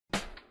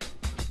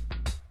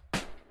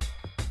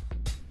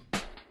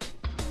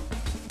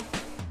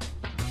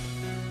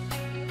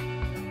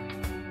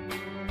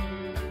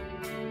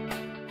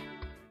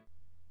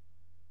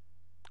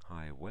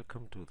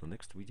welcome to the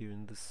next video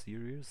in this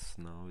series.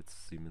 Now it's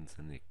Siemens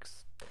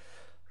NX.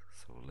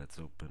 So let's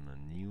open a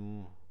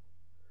new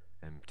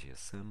empty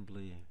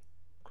assembly,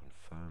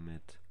 confirm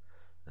it,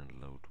 and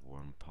load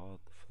one part.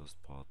 The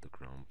first part, the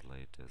ground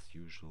plate as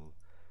usual,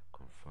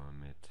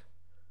 confirm it,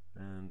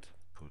 and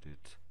put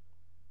it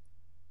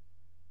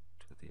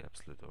to the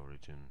absolute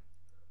origin,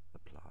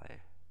 apply.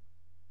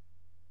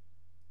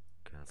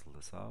 Cancel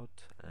this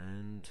out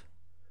and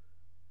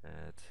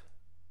add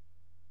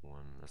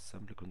one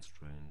assembly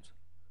constraint,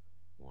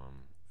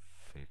 one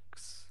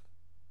fix,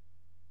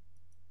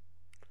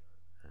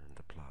 and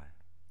apply.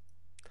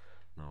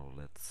 Now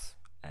let's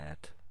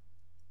add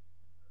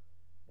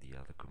the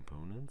other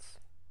components.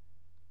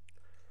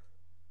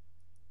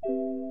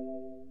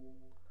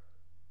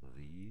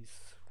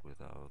 These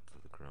without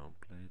the ground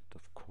plate,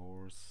 of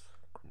course.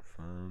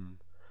 Confirm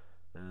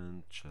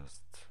and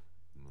just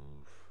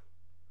move,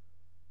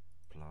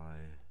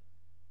 apply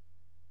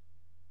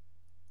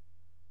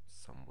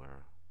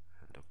somewhere,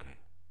 and OK.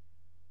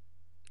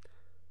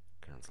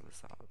 Cancel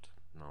this out.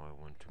 Now I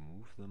want to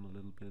move them a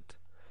little bit.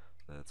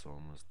 That's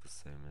almost the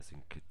same as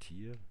in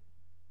CATIA.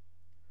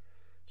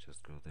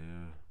 Just go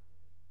there,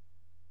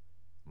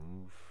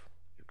 move.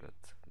 You got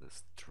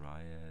this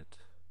triad.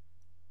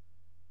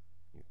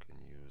 You can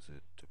use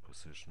it to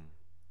position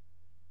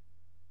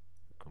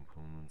the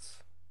components.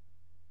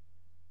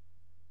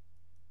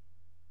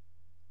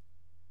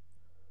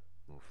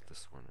 Move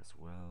this one as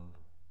well.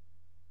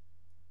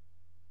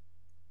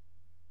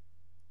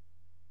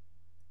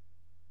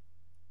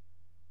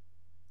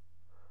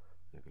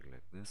 Maybe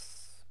like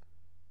this.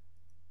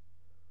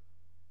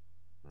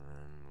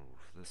 Then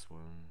move this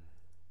one.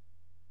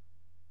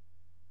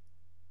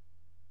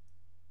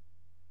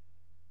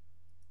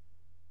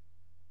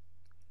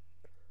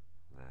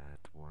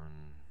 That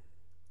one.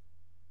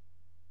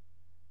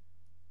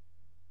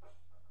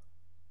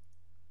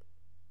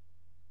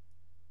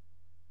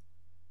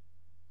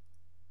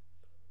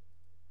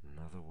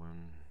 Another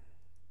one.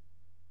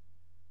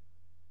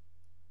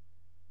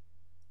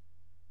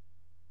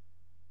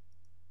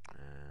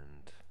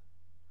 And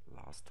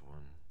last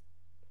one.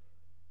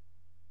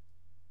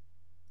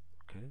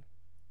 Okay.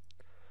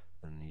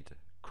 I need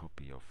a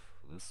copy of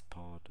this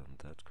part and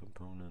that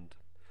component,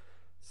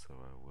 so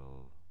I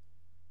will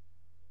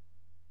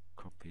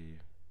copy,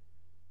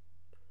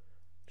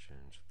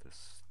 change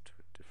this to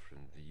a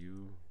different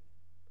view,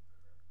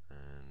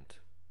 and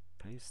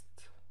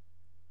paste,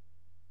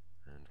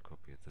 and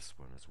copy this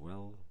one as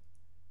well,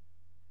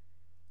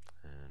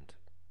 and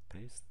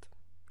paste.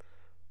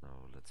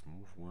 Now let's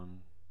move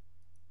one,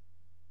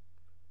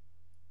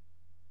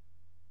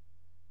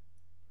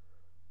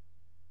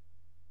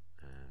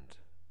 and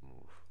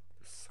move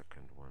the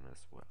second one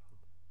as well.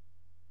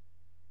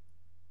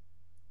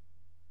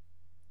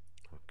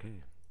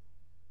 Okay,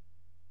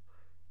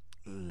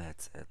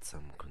 let's add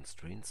some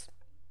constraints.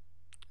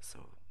 So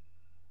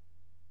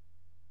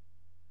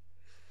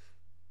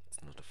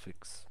it's not a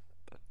fix,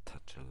 but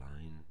touch a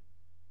line.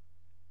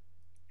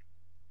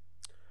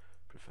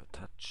 Prefer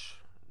touch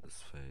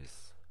this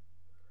face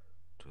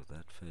to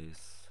that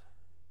face,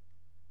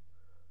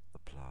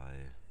 apply,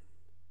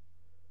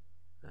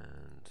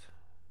 and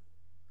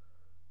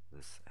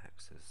this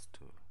axis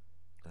to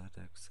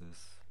that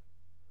axis,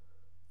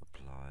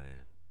 apply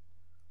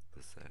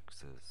this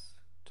axis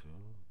to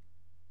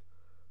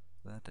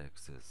that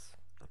axis,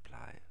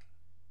 apply.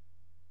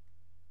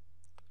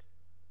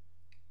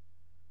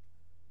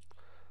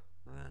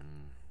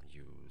 Then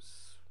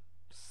use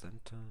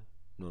center,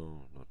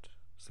 no, not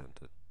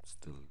center,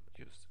 still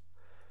use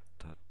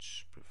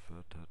touch,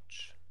 prefer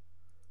touch,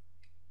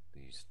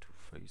 these two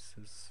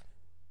faces,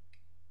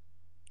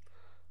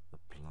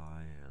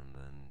 apply, and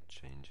then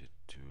change it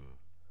to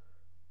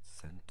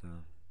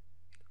center,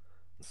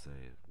 and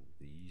say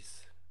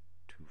these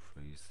two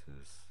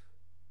faces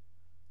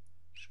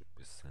should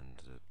be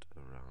centered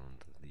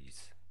around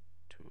these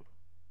two,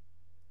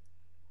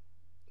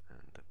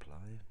 and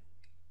apply.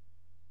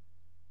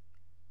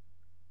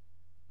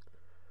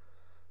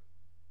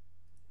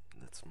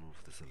 Let's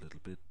move this a little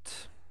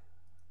bit,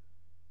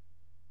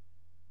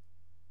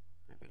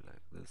 maybe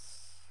like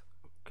this.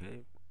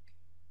 Okay.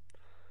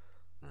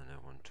 Then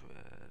I want to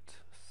add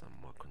some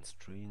more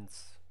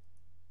constraints.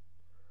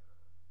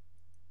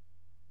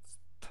 Let's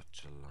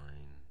touch a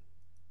line,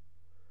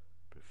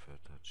 prefer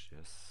touch,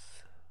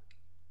 yes.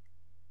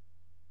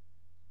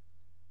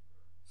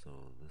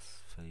 So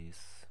this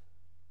face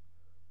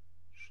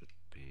should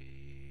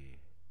be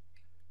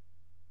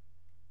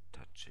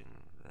touching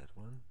that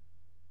one,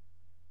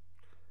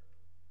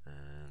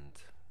 and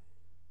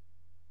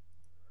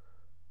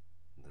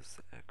this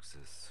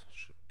axis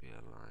should be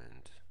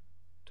aligned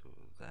to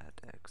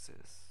that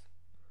axis.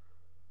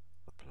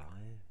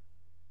 Apply.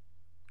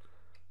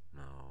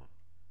 Now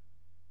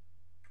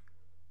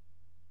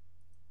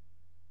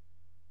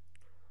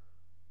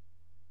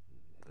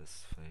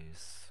this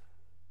face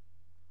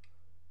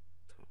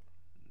to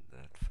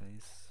that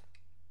face,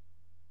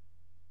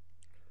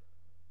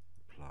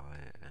 apply,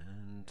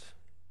 and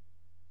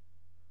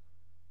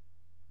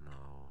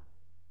now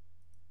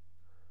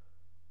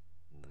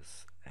this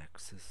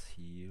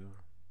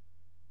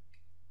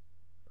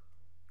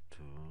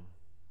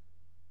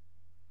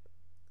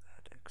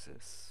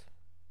axis.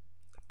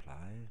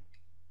 Apply.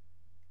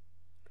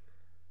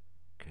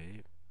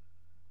 Okay.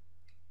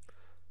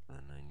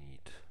 Then I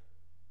need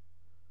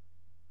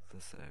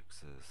this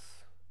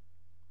axis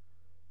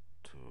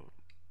to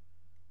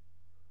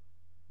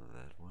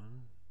that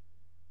one.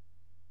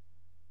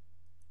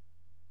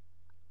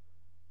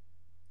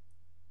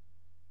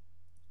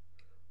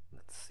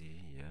 Let's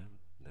see, yeah,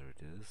 there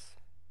it is.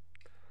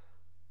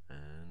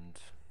 And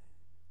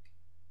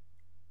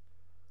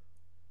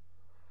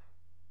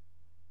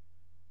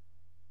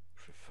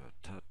prefer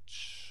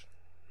touch.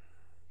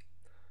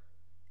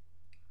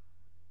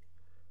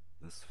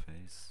 This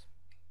face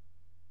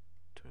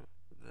to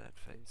that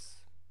face.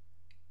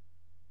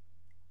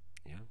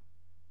 Yeah.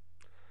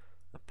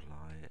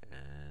 Apply,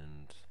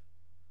 and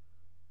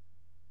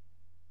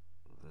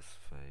this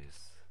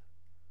face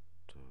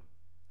to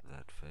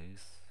that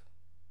face.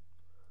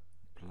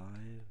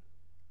 Apply.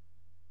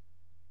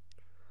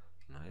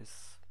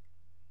 Nice.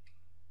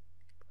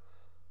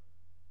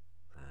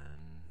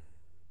 Then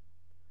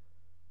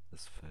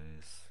this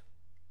face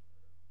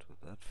to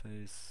that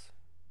face.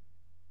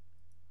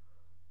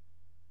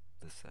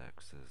 This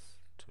axis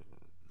to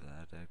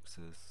that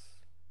axis.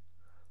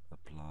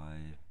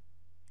 Apply.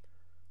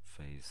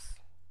 Face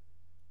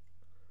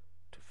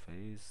to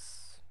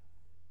face.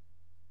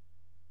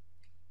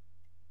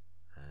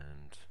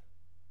 And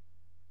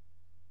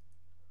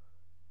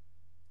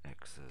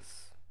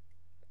axis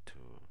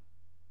to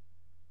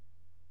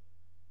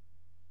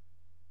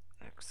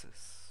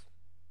axis.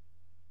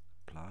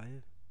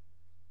 Apply.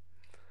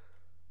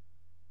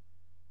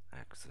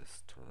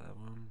 Axis to that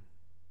one.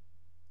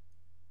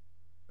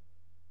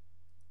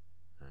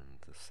 And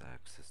this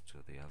axis to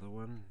the other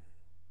one.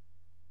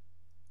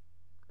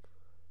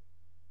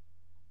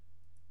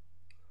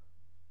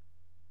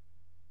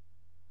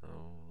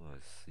 Oh, I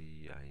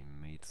see, I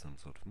made some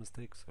sort of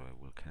mistake, so I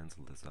will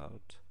cancel this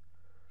out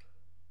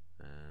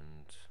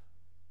and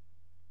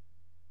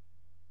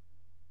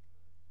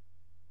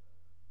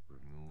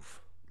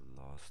remove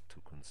the last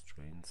two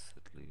constraints,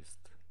 at least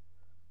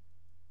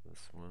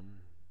this one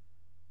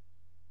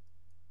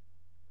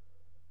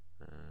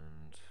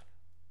and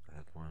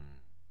that one.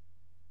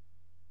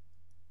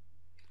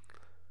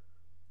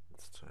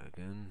 Let's try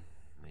again,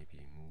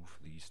 maybe move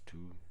these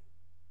two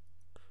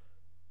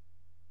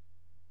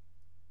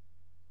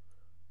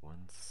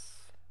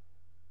once,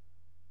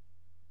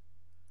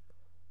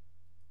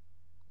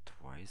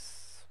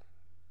 twice.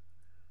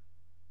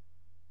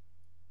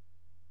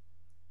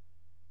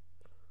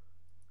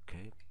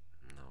 Okay,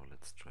 now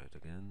let's try it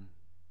again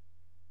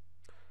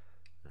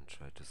and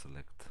try to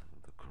select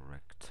the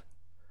correct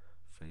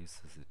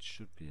faces. It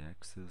should be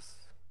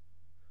axis,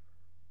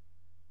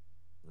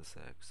 this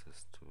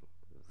axis to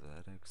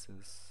that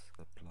axis,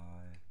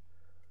 apply,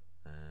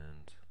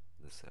 and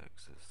this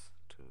axis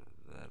to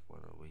that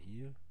one over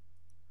here,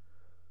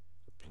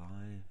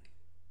 apply,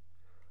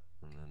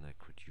 and then I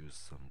could use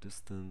some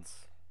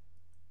distance,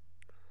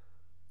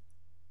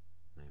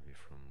 maybe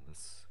from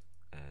this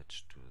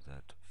edge to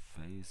that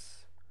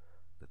face.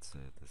 Let's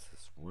say this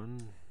is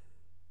 1,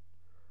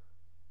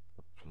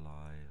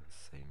 apply,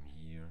 same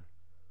here,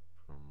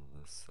 from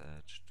this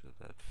edge to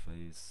that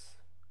face,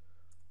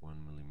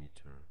 1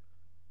 millimeter,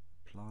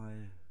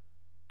 apply,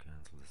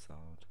 cancel this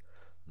out,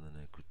 and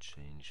then I could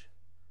change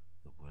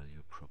the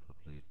value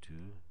probably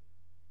to,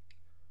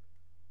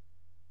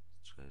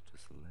 let's try to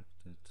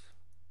select it,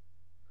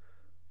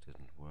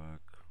 didn't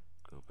work,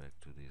 go back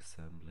to the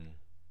assembly,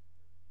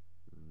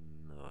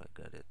 no, I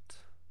got it,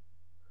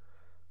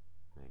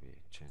 maybe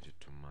change it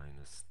to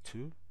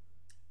 -2,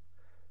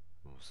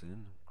 moves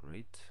in,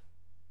 great,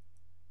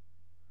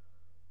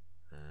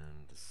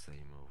 and the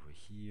same over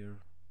here,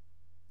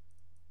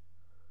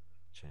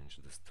 change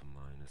this to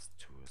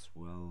 -2 as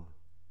well,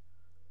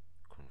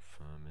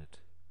 confirm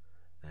it,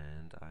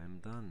 and I'm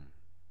done.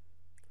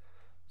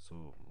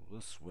 So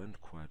this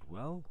went quite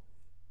well,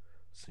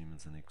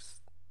 Siemens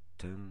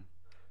NX10,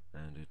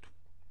 and it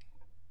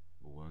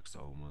works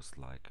almost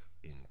like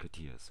in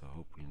CATIA, so I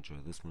hope you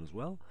enjoy this one as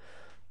well.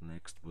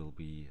 Next will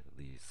be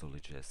the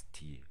SolidJS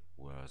T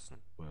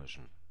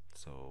version.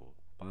 So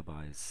bye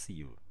bye, see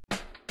you.